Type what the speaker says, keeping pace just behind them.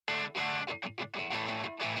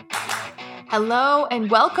Hello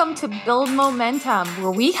and welcome to Build Momentum,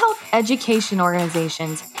 where we help education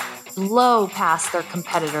organizations blow past their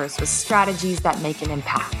competitors with strategies that make an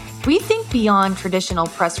impact. We think beyond traditional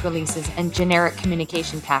press releases and generic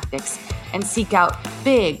communication tactics and seek out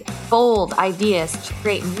big, bold ideas to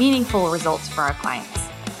create meaningful results for our clients.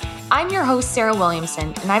 I'm your host, Sarah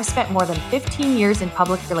Williamson, and I've spent more than 15 years in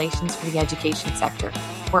public relations for the education sector,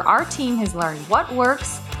 where our team has learned what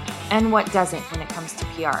works and what doesn't when it comes to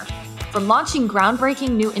PR. From launching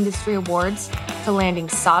groundbreaking new industry awards to landing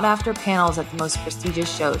sought-after panels at the most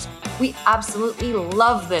prestigious shows, we absolutely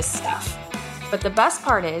love this stuff. But the best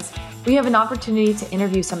part is, we have an opportunity to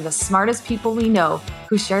interview some of the smartest people we know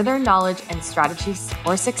who share their knowledge and strategies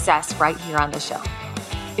for success right here on the show.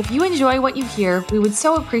 If you enjoy what you hear, we would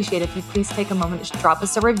so appreciate if you please take a moment to drop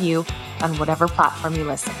us a review on whatever platform you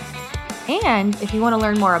listen. And if you want to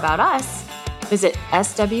learn more about us, visit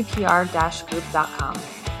swpr-group.com.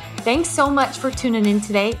 Thanks so much for tuning in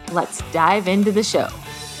today. Let's dive into the show.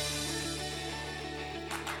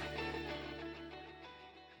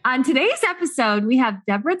 On today's episode, we have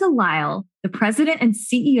Deborah Delisle, the president and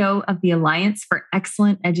CEO of the Alliance for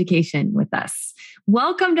Excellent Education, with us.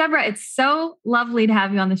 Welcome, Deborah. It's so lovely to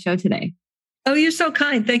have you on the show today. Oh, you're so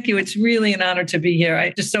kind. Thank you. It's really an honor to be here.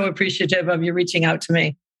 I'm just so appreciative of you reaching out to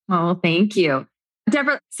me. Oh, thank you.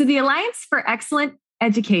 Deborah, so the Alliance for Excellent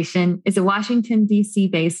Education is a Washington, D.C.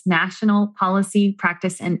 based national policy,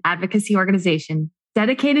 practice, and advocacy organization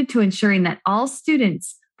dedicated to ensuring that all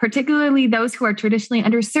students, particularly those who are traditionally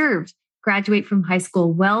underserved, graduate from high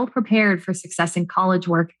school well prepared for success in college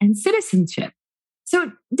work and citizenship.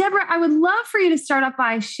 So, Deborah, I would love for you to start off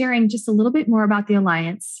by sharing just a little bit more about the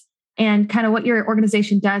Alliance and kind of what your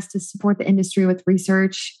organization does to support the industry with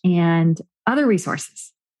research and other resources.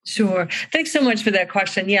 Sure. Thanks so much for that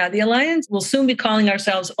question. Yeah, the Alliance will soon be calling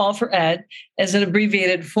ourselves All for Ed as an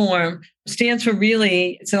abbreviated form. Stands for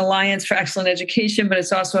really, it's an alliance for excellent education, but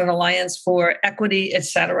it's also an alliance for equity, et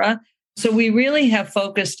cetera. So we really have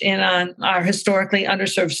focused in on our historically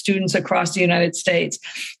underserved students across the United States.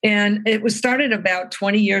 And it was started about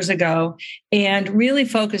 20 years ago and really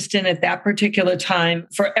focused in at that particular time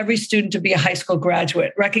for every student to be a high school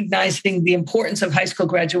graduate, recognizing the importance of high school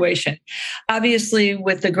graduation. Obviously,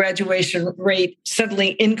 with the graduation rate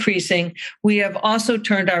steadily increasing, we have also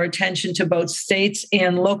turned our attention to both states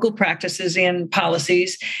and local practices and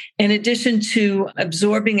policies, in addition to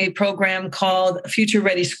absorbing a program called Future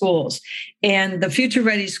Ready Schools. And the Future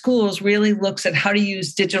Ready Schools really looks at how to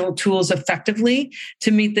use digital tools effectively to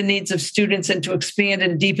meet the needs of students and to expand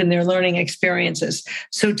and deepen their learning experiences.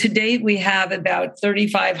 So to date, we have about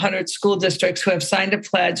 3,500 school districts who have signed a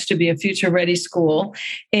pledge to be a Future Ready School.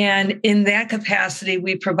 And in that capacity,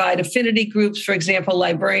 we provide affinity groups, for example,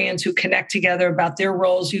 librarians who connect together about their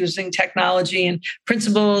roles using technology and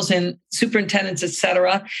principals and superintendents, et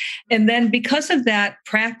cetera. And then because of that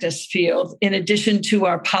practice field, in addition to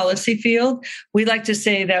our policy field, we like to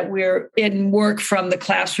say that we're in work from the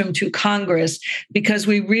classroom to Congress because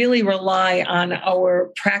we really rely on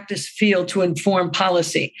our practice field to inform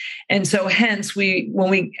policy. And so hence, when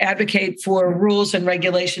we advocate for rules and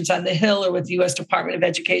regulations on the Hill or with the U.S. Department of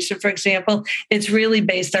Education, for example, it's really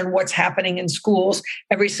based on what's happening in schools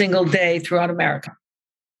every single day throughout America.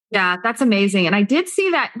 Yeah, that's amazing. And I did see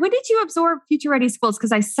that. When did you absorb Future Ready Schools?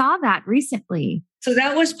 Because I saw that recently. So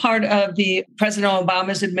that was part of the President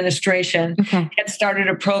Obama's administration had started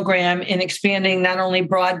a program in expanding not only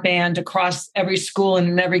broadband across every school and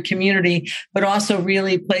in every community, but also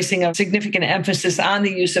really placing a significant emphasis on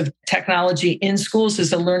the use of technology in schools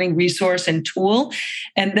as a learning resource and tool.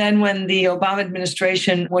 And then when the Obama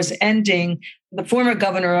administration was ending, the former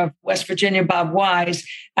governor of West Virginia, Bob Wise,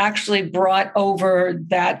 actually brought over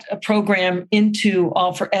that program into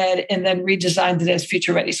All for Ed and then redesigned it as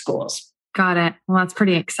Future Ready Schools. Got it. Well, that's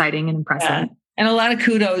pretty exciting and impressive. Yeah. And a lot of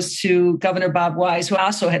kudos to Governor Bob Wise, who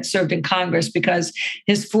also had served in Congress, because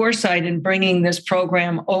his foresight in bringing this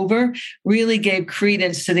program over really gave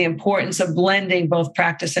credence to the importance of blending both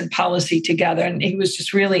practice and policy together. And he was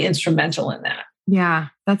just really instrumental in that. Yeah,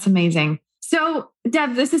 that's amazing. So,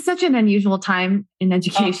 Deb, this is such an unusual time in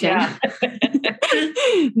education, a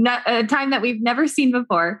time that we've never seen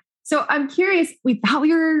before. So I'm curious, we thought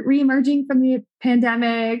we were reemerging from the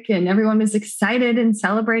pandemic and everyone was excited and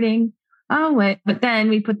celebrating. Oh, wait, but then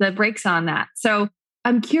we put the brakes on that. So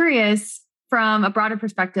I'm curious from a broader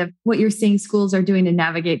perspective, what you're seeing schools are doing to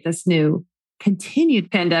navigate this new continued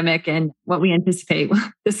pandemic and what we anticipate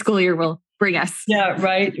the school year will bring us. Yeah,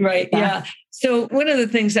 right. Yeah. So one of the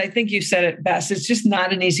things, I think you said it best, it's just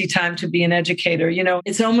not an easy time to be an educator.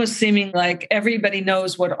 It's almost seeming like everybody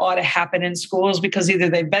knows what ought to happen in schools because either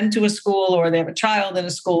they've been to a school or they have a child in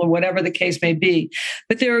a school or whatever the case may be.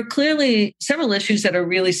 But there are clearly several issues that are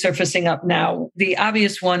really surfacing up now. The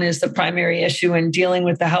obvious one is the primary issue in dealing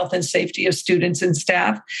with the health and safety of students and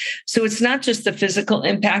staff. So it's not just the physical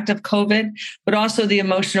impact of COVID, but also the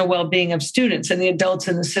emotional well-being of students and the adults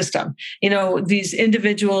in the system. These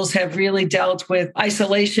individuals have really dealt with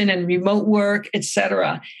isolation and remote work, et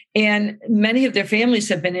cetera. And many of their families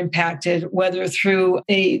have been impacted, whether through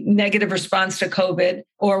a negative response to COVID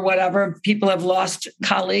or whatever. People have lost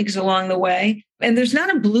colleagues along the way. And there's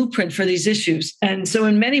not a blueprint for these issues. And so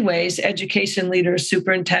in many ways, education leaders,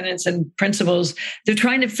 superintendents, and principals, they're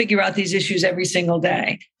trying to figure out these issues every single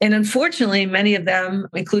day. And unfortunately, many of them,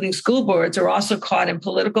 including school boards, are also caught in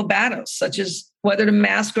political battles, such as whether to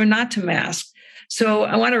mask or not to mask. So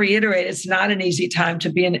I want to reiterate, it's not an easy time to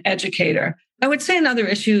be an educator. I would say another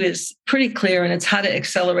issue is pretty clear, and it's how to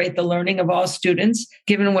accelerate the learning of all students,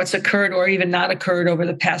 given what's occurred or even not occurred over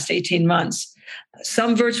the past 18 months.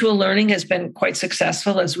 Some virtual learning has been quite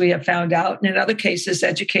successful, as we have found out. And in other cases,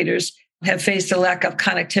 educators have faced a lack of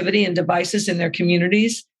connectivity and devices in their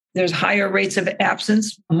communities. There's higher rates of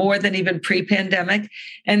absence, more than even pre-pandemic.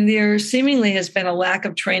 And there seemingly has been a lack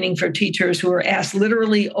of training for teachers who are asked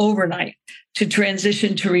literally overnight to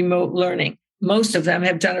transition to remote learning. Most of them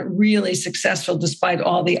have done it really successful despite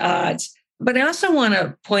all the odds. But I also want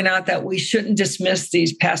to point out that we shouldn't dismiss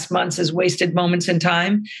these past months as wasted moments in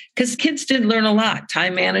time, because kids did learn a lot: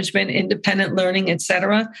 time management, independent learning, et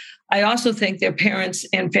cetera. I also think their parents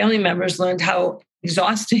and family members learned how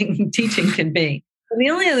exhausting teaching can be. And the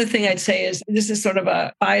only other thing I'd say is, this is sort of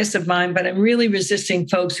a bias of mine, but I'm really resisting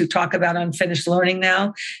folks who talk about unfinished learning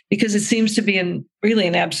now, because it seems to be really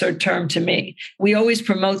an absurd term to me. We always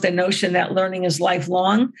promote the notion that learning is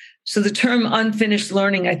lifelong. So the term unfinished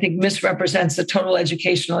learning, I think, misrepresents the total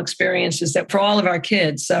educational experiences that for all of our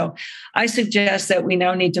kids. So I suggest that we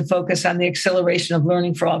now need to focus on the acceleration of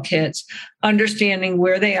learning for all kids, understanding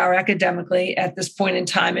where they are academically at this point in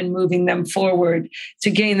time and moving them forward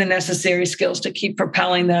to gain the necessary skills to keep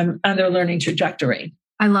propelling them on their learning trajectory.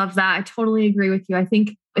 I love that. I totally agree with you. I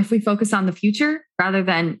think if we focus on the future rather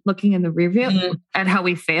than looking in the rearview at how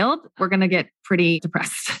we failed, we're going to get pretty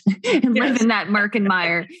depressed and live in that murk and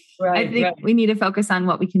mire. I think we need to focus on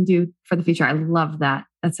what we can do for the future. I love that.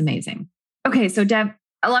 That's amazing. Okay. So Deb,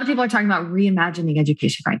 a lot of people are talking about reimagining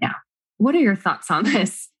education right now. What are your thoughts on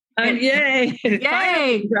this? Yay.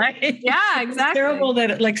 Yay. Right? Yeah, exactly. It's terrible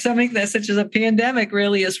that something that such as a pandemic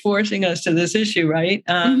really is forcing us to this issue, right?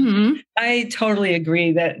 I totally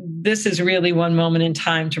agree that this is really one moment in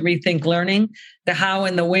time to rethink learning, the how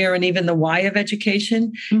and the where and even the why of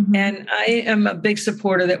education. And I am a big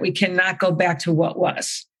supporter that we cannot go back to what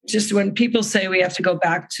was. Just when people say we have to go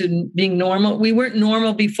back to being normal, we weren't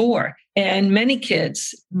normal before. And many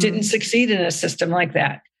kids didn't succeed in a system like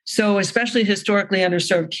that. So especially historically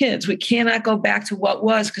underserved kids, we cannot go back to what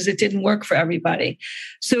was because it didn't work for everybody.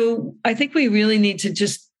 So I think we really need to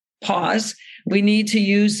just pause. We need to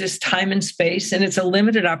use this time and space, and it's a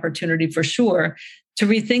limited opportunity for sure, to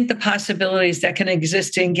rethink the possibilities that can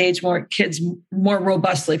exist to engage more kids more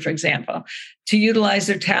robustly, for example, to utilize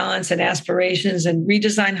their talents and aspirations and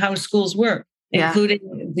redesign how schools work,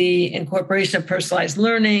 including the incorporation of personalized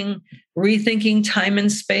learning, rethinking time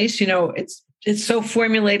and space. It's so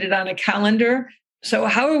formulated on a calendar. So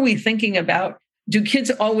how are we thinking about, do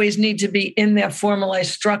kids always need to be in their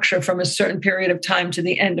formalized structure from a certain period of time to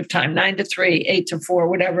the end of time, 9 to 3, 8 to 4,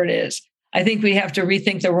 whatever it is? I think we have to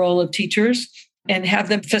rethink the role of teachers and have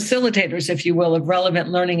them facilitators, if you will, of relevant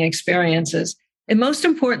learning experiences. And most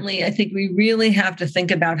importantly, I think we really have to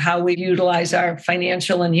think about how we utilize our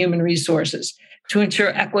financial and human resources to ensure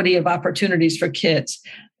equity of opportunities for kids,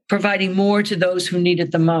 providing more to those who need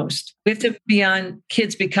it the most. We have to be on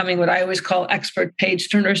kids becoming what I always call expert page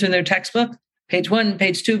turners in their textbook, page 1,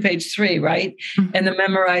 page 2, page 3, right? And the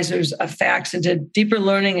memorizers of facts into deeper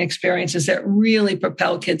learning experiences that really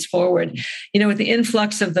propel kids forward. With the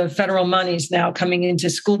influx of the federal monies now coming into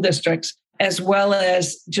school districts, as well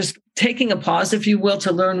as just taking a pause, if you will,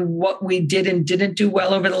 to learn what we did and didn't do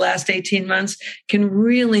well over the last 18 months, can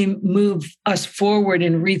really move us forward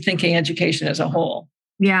in rethinking education as a whole.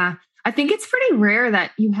 Yeah, I think it's pretty rare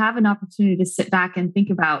that you have an opportunity to sit back and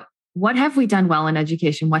think about, what have we done well in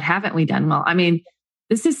education? What haven't we done well? I mean,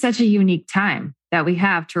 this is such a unique time that we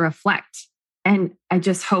have to reflect. And I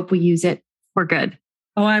just hope we use it for good.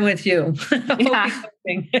 Oh, I'm with you. Yeah.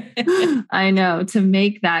 I know, to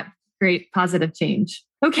make that great positive change.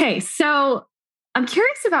 Okay, so I'm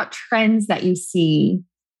curious about trends that you see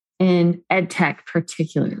in ed tech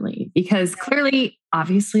particularly, because clearly,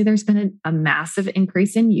 obviously, there's been a massive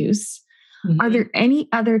increase in use. Are there any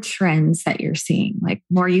other trends that you're seeing, like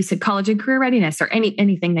more use of college and career readiness or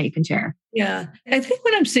anything that you can share? Yeah, I think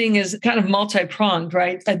what I'm seeing is kind of multi-pronged,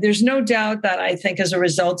 right? There's no doubt that I think as a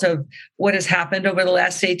result of what has happened over the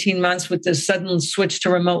last 18 months with this sudden switch to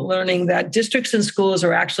remote learning, that districts and schools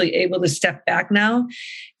are actually able to step back now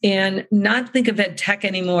and not think of ed tech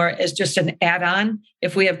anymore as just an add-on.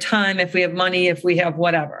 If we have time, if we have money, if we have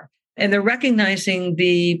whatever. And they're recognizing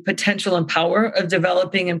the potential and power of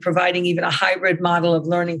developing and providing even a hybrid model of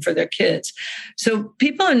learning for their kids. So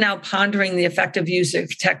people are now pondering the effective use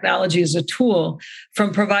of technology as a tool,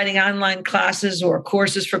 from providing online classes or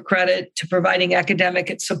courses for credit to providing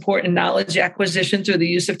academic support and knowledge acquisition through the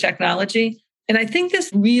use of technology. And I think this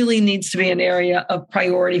really needs to be an area of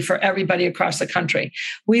priority for everybody across the country.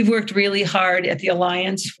 We've worked really hard at the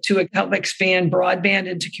Alliance to help expand broadband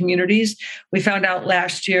into communities. We found out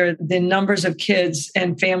last year the numbers of kids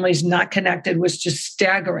and families not connected was just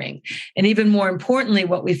staggering. And even more importantly,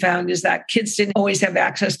 what we found is that kids didn't always have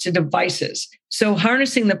access to devices. So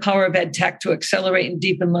harnessing the power of ed tech to accelerate and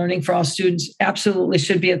deepen learning for all students absolutely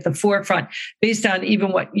should be at the forefront, based on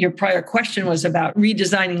even what your prior question was about,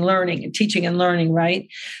 redesigning learning and teaching and learning, right?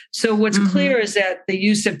 So what's clear is that the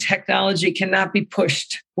use of technology cannot be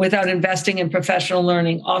pushed without investing in professional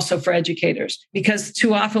learning also for educators, because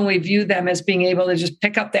too often we view them as being able to just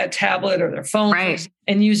pick up that tablet or their phone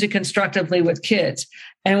and use it constructively with kids.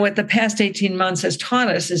 And what the past 18 months has taught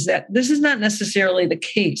us is that this is not necessarily the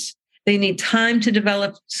case. They need time to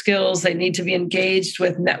develop skills. They need to be engaged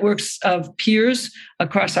with networks of peers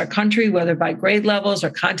across our country, whether by grade levels or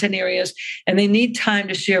content areas. And they need time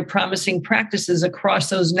to share promising practices across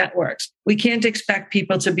those networks. We can't expect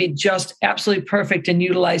people to be just absolutely perfect in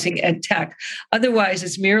utilizing ed tech. Otherwise,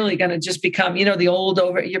 it's merely going to just become, the old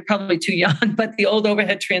you're probably too young, but the old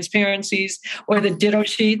overhead transparencies or the ditto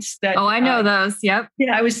sheets that. Oh, I know those. Yep.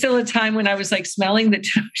 Yeah, I was still a time when I was like smelling the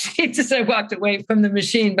ditto sheets as I walked away from the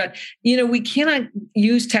machine. But, we cannot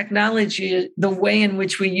use technology the way in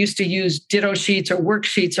which we used to use ditto sheets or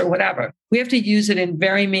worksheets or whatever. We have to use it in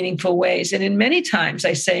very meaningful ways. And in many times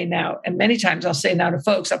I say now, and many times I'll say now to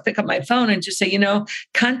folks, I'll pick up my phone and just say,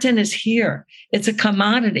 content is here. It's a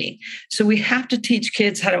commodity. So we have to teach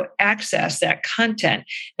kids how to access that content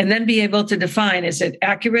and then be able to define, is it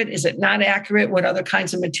accurate? Is it not accurate? What other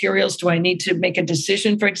kinds of materials do I need to make a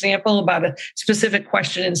decision, for example, about a specific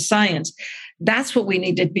question in science? That's what we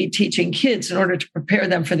need to be teaching kids in order to prepare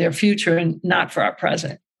them for their future and not for our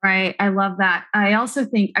present. Right. I love that. I also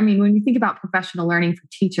think, when you think about professional learning for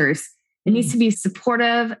teachers, it needs to be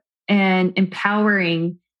supportive and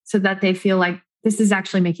empowering so that they feel like this is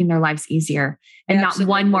actually making their lives easier and not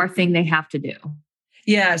one more thing they have to do.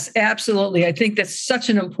 Yes, absolutely. I think that's such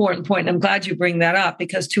an important point. I'm glad you bring that up,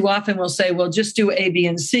 because too often we'll say, well, just do A, B,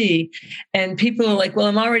 and C. And people are like, well,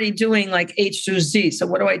 I'm already doing like H through Z. So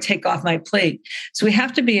what do I take off my plate? So we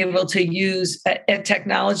have to be able to use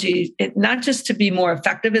technology, not just to be more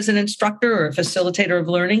effective as an instructor or a facilitator of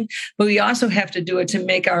learning, but we also have to do it to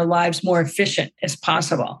make our lives more efficient as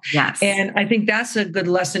possible. Yes. And I think that's a good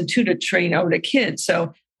lesson too, to train over to kids.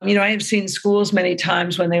 So I have seen schools many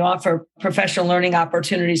times when they offer professional learning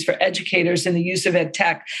opportunities for educators in the use of ed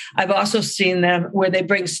tech. I've also seen them where they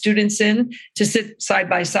bring students in to sit side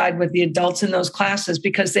by side with the adults in those classes,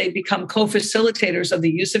 because they become co-facilitators of the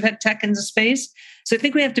use of ed tech in the space. So I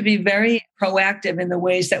think we have to be very proactive in the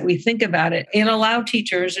ways that we think about it and allow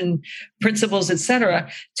teachers and principals, et cetera,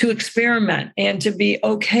 to experiment and to be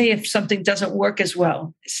okay if something doesn't work as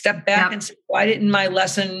well. Step back and say, why didn't my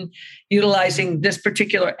lesson utilizing this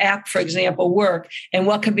particular app, for example, work? And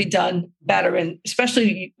what can be done better? And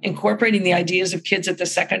especially incorporating the ideas of kids at the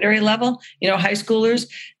secondary level, high schoolers,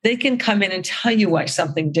 they can come in and tell you why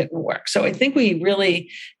something didn't work. So I think we really,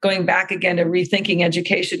 going back again to rethinking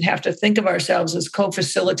education, have to think of ourselves as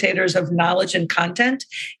co-facilitators of knowledge and content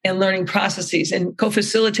and learning processes, and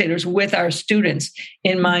co-facilitators with our students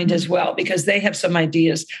in mind as well, because they have some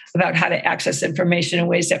ideas about how to access information in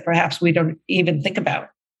ways that perhaps we don't even think about.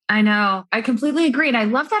 I know. I completely agree. And I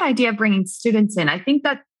love that idea of bringing students in. I think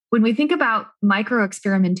that when we think about micro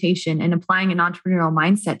experimentation and applying an entrepreneurial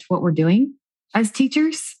mindset to what we're doing as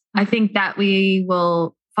teachers, I think that we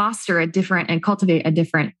will foster a different and cultivate a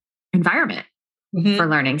different environment for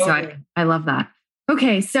learning. So I love that.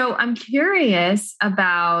 Okay. So I'm curious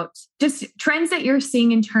about just trends that you're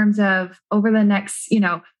seeing in terms of over the next,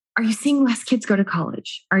 are you seeing less kids go to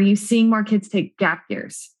college? Are you seeing more kids take gap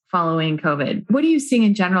years following COVID? What are you seeing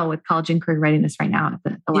in general with college and career readiness right now at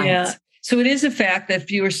the Alliance? Yeah. So it is a fact that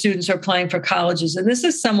fewer students are applying for colleges. And this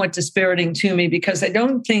is somewhat dispiriting to me because I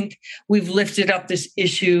don't think we've lifted up this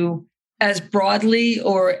issue as broadly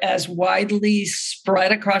or as widely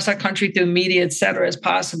spread across our country through media, et cetera, as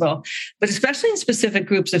possible, but especially in specific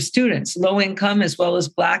groups of students, low income as well as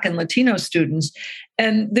Black and Latino students.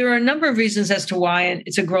 And there are a number of reasons as to why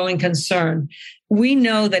it's a growing concern. We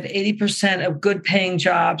know that 80% of good paying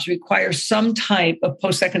jobs require some type of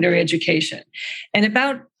post-secondary education. And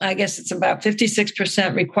about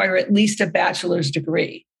 56% require at least a bachelor's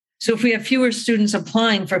degree. So if we have fewer students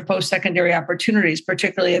applying for post-secondary opportunities,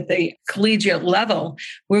 particularly at the collegiate level,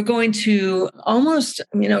 we're going to almost,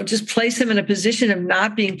 just place them in a position of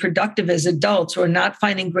not being productive as adults or not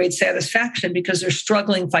finding great satisfaction because they're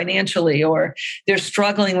struggling financially or they're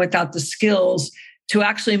struggling without the skills to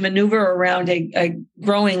actually maneuver around a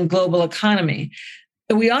growing global economy.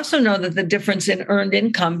 We also know that the difference in earned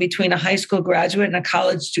income between a high school graduate and a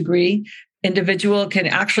college degree individual can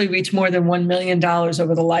actually reach more than $1 million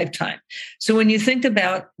over the lifetime. So when you think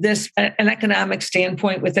about this, an economic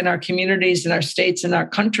standpoint within our communities and our states and our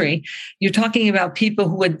country, you're talking about people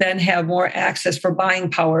who would then have more access for buying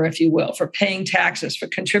power, if you will, for paying taxes, for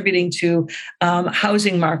contributing to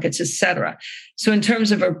housing markets, et cetera. So in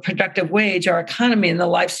terms of a productive wage, our economy and the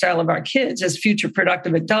lifestyle of our kids as future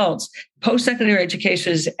productive adults, post-secondary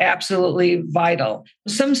education is absolutely vital.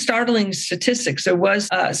 Some startling statistics. There was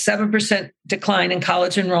a 7% decline in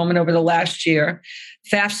college enrollment over the last year.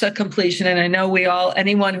 FAFSA completion, and I know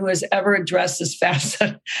anyone who has ever addressed this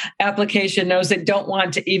FAFSA application knows they don't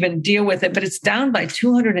want to even deal with it, but it's down by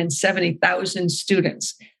 270,000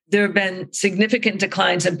 students. There have been significant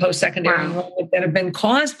declines in post-secondary enrollment that have been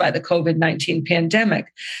caused by the COVID-19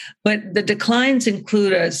 pandemic. But the declines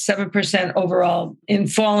include a 7% overall in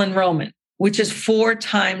fall enrollment, which is 4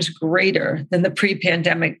 times greater than the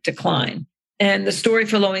pre-pandemic decline. And the story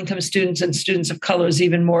for low-income students and students of color is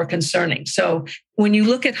even more concerning. So when you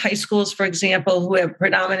look at high schools, for example, who have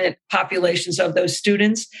predominant populations of those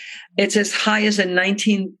students, it's as high as a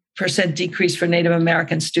 19% decrease for Native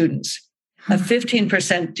American students. A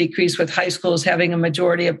 15% decrease with high schools having a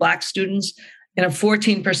majority of Black students, and a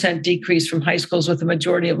 14% decrease from high schools with a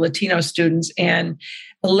majority of Latino students, and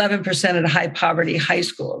 11% at high poverty high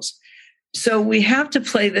schools. So we have to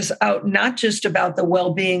play this out, not just about the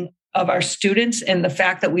well-being of our students and the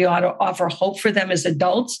fact that we ought to offer hope for them as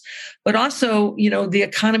adults, but also, the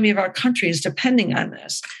economy of our country is depending on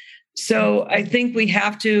this. So I think we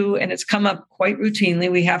have to, and it's come up quite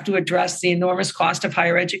routinely, we have to address the enormous cost of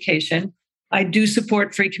higher education. I do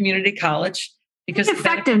support free community college because the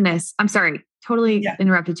effectiveness. I'm sorry, totally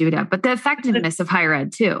interrupted you, Deb, but the effectiveness of higher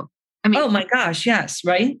ed too. Oh my gosh, yes,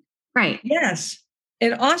 right? Right. Yes.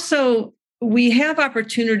 And also we have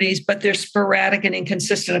opportunities, but they're sporadic and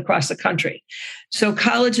inconsistent across the country. So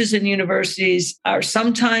colleges and universities are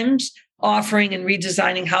sometimes offering and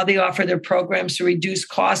redesigning how they offer their programs to reduce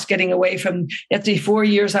costs, getting away from the 4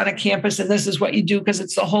 years on a campus, and this is what you do because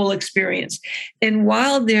it's the whole experience. And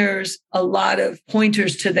while there's a lot of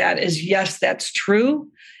pointers to that is, yes, that's true,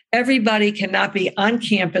 everybody cannot be on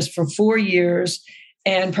campus for 4 years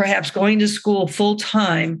and perhaps going to school full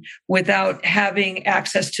time without having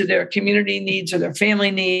access to their community needs or their family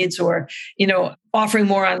needs or, offering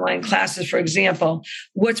more online classes, for example.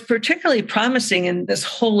 What's particularly promising in this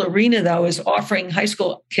whole arena, though, is offering high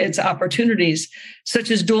school kids opportunities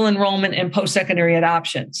such as dual enrollment and post-secondary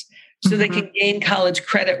adoptions so they can gain college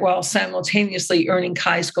credit while simultaneously earning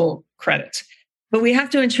high school credits. But we have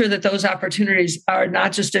to ensure that those opportunities are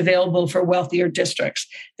not just available for wealthier districts.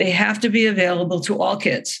 They have to be available to all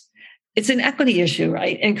kids. It's an equity issue,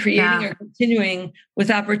 right? And creating or continuing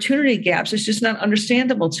with opportunity gaps is just not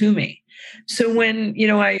understandable to me. So when,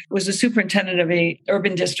 I was a superintendent of an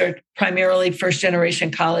urban district, primarily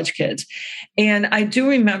first-generation college kids. And I do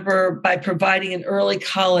remember by providing an early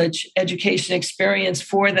college education experience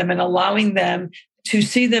for them and allowing them to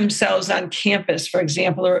see themselves on campus, for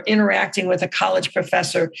example, or interacting with a college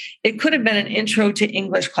professor. It could have been an intro to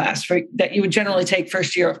English class that you would generally take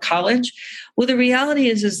first year of college. Well, the reality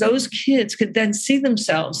is those kids could then see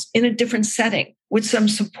themselves in a different setting with some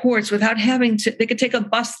supports without they could take a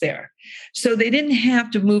bus there. So they didn't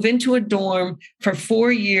have to move into a dorm for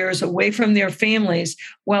 4 years away from their families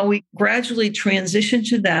while we gradually transition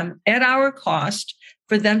to them at our cost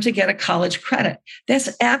for them to get a college credit. That's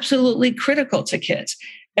absolutely critical to kids.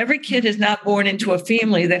 Every kid is not born into a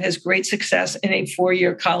family that has great success in a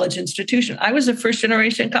 4-year college institution. I was a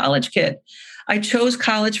first-generation college kid. I chose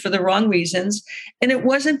college for the wrong reasons. And it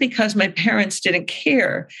wasn't because my parents didn't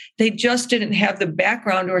care. They just didn't have the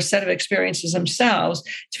background or set of experiences themselves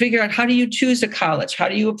to figure out, how do you choose a college? How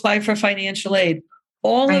do you apply for financial aid?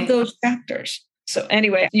 all of those factors. So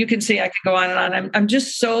anyway, you can see I could go on and on. I'm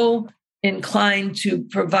just so inclined to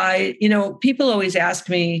provide, people always ask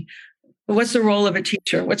me, what's the role of a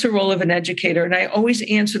teacher? What's the role of an educator? And I always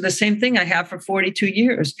answer the same thing I have for 42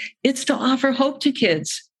 years. It's to offer hope to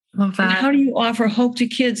kids. Love that. And how do you offer hope to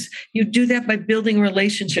kids? You do that by building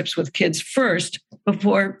relationships with kids first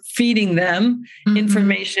before feeding them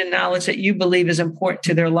information, knowledge that you believe is important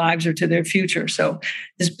to their lives or to their future. So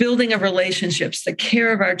this building of relationships, the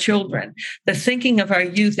care of our children, the thinking of our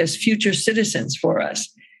youth as future citizens for us.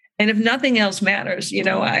 And if nothing else matters,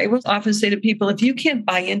 I will often say to people, if you can't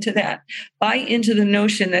buy into that, buy into the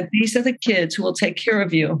notion that these are the kids who will take care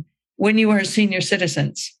of you when you are senior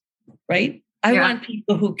citizens, right? I want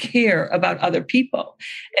people who care about other people.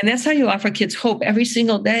 And that's how you offer kids hope. Every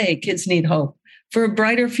single day, kids need hope for a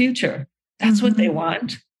brighter future. That's what they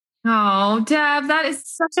want. Oh, Deb, that is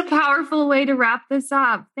such a powerful way to wrap this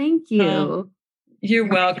up. Thank you. You're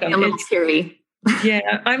welcome. A little teary.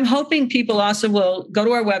 Yeah, I'm hoping people also will go to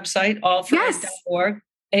our website, allfored.org,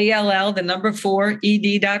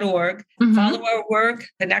 ALL4ED.org. Follow our work,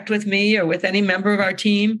 connect with me or with any member of our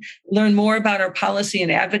team, learn more about our policy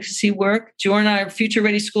and advocacy work, join our Future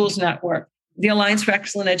Ready Schools Network. The Alliance for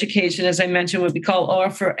Excellent Education, as I mentioned, would be called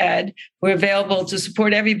All4Ed. We're available to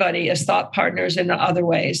support everybody as thought partners in other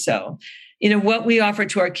ways. So, what we offer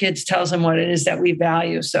to our kids tells them what it is that we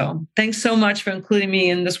value. So thanks so much for including me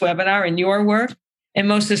in this webinar and your work. And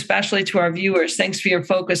most especially to our viewers, thanks for your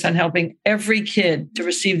focus on helping every kid to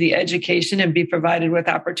receive the education and be provided with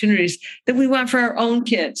opportunities that we want for our own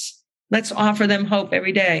kids. Let's offer them hope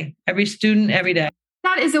every day, every student, every day.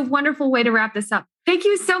 That is a wonderful way to wrap this up. Thank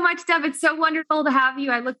you so much, Deb. It's so wonderful to have you.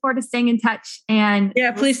 I look forward to staying in touch. And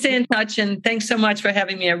yeah, please stay in touch. And thanks so much for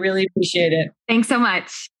having me. I really appreciate it. Thanks so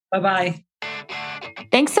much. Bye-bye.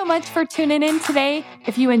 Thanks so much for tuning in today.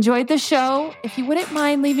 If you enjoyed the show, if you wouldn't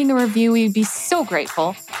mind leaving a review, we'd be so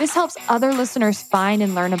grateful. This helps other listeners find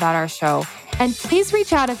and learn about our show. And please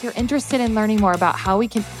reach out if you're interested in learning more about how we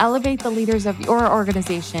can elevate the leaders of your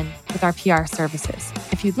organization with our PR services.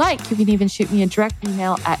 If you'd like, you can even shoot me a direct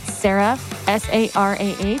email at Sarah,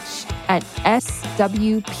 SARAH, at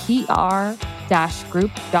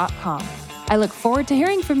swpr-group.com. I look forward to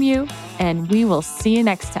hearing from you, and we will see you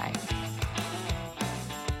next time.